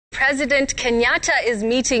President Kenyatta is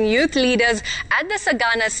meeting youth leaders at the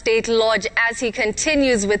Sagana State Lodge as he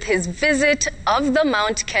continues with his visit of the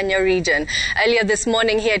Mount Kenya region. Earlier this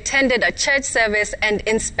morning, he attended a church service and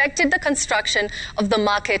inspected the construction of the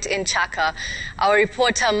market in Chaka. Our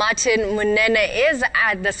reporter Martin Munene is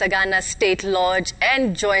at the Sagana State Lodge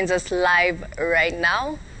and joins us live right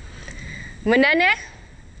now. Munene?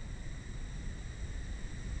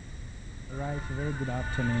 Right, very good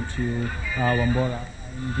afternoon to you, Wambora.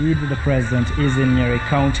 Indeed, the president is in Nyeri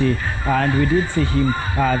County, and we did see him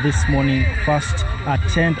this morning first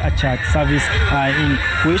attend a church service in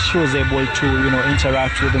which he was able to,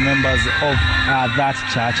 interact with the members of that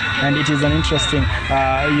church. And it is an interesting,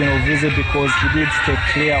 visit because he did stay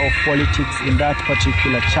clear of politics in that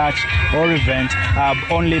particular church or event,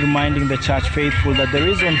 only reminding the church faithful that the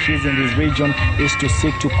reason he's in this region is to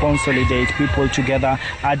seek to consolidate people together,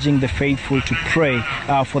 urging the faithful to pray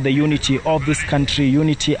for the unity of this country,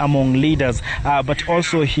 unity among leaders, but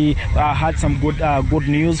also he had some good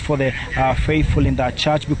news for the faithful in that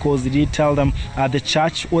church, because he did tell them the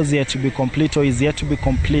church was yet to be complete, or is yet to be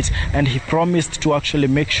complete, and he promised to actually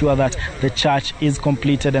make sure that the church is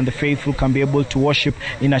completed and the faithful can be able to worship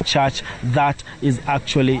in a church that is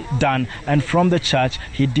actually done. And from the church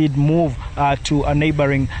he did move to a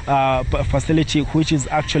neighboring facility, which is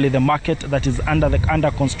actually the market that is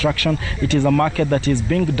under construction. It is a market that is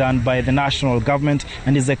being done by the national government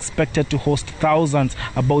and is expected to host thousands,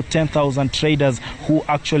 about 10,000 traders who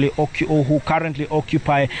actually who currently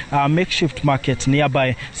occupy a makeshift market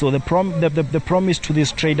nearby. So the promise to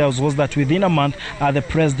these traders was that within a month the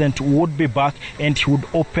president would be back and he would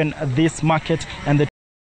open this market, and the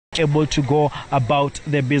able to go about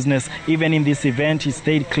their business. Even in this event, he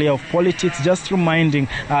stayed clear of politics, just reminding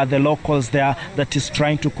the locals there that he's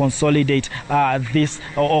trying to consolidate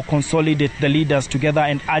consolidate the leaders together,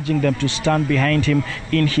 and urging them to stand behind him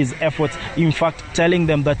in his efforts. In fact, telling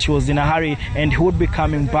them that he was in a hurry and he would be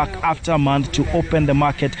coming back after a month to open the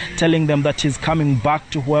market, telling them that he's coming back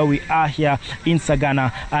to where we are here in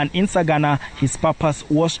Sagana. And in Sagana, his purpose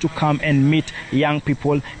was to come and meet young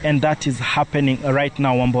people, and that is happening right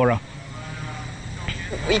now, Wambora.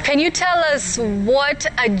 Can you tell us what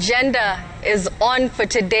agenda is on for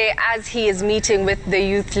today as he is meeting with the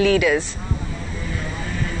youth leaders?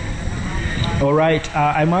 All right,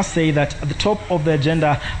 I must say that at the top of the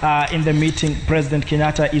agenda in the meeting President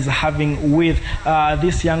Kenyatta is having with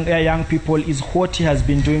these young people is what he has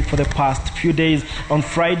been doing for the past few days. On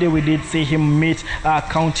Friday, we did see him meet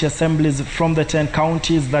county assemblies from the 10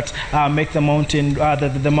 counties that make the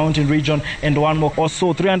mountain region, and one more.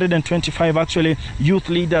 Also, 325 actually youth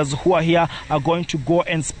leaders who are here are going to go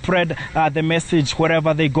and spread the message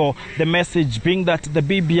wherever they go. The message being that the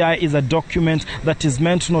BBI is a document that is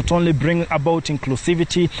meant to not only bring about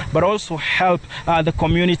inclusivity, but also help the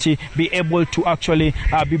community be able to actually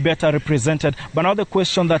be better represented. But now the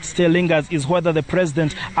question that still lingers is whether the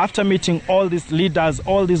president, after meeting all these leaders,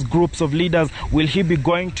 all these groups of leaders, will he be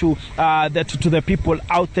going to the people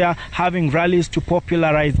out there, having rallies to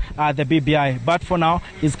popularize the BBI. But for now,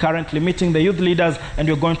 he's currently meeting the youth leaders, and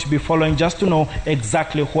you're going to be following just to know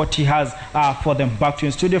exactly what he has for them. Back to you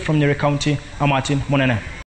in studio from Nyeri County, I'm Martin Munene.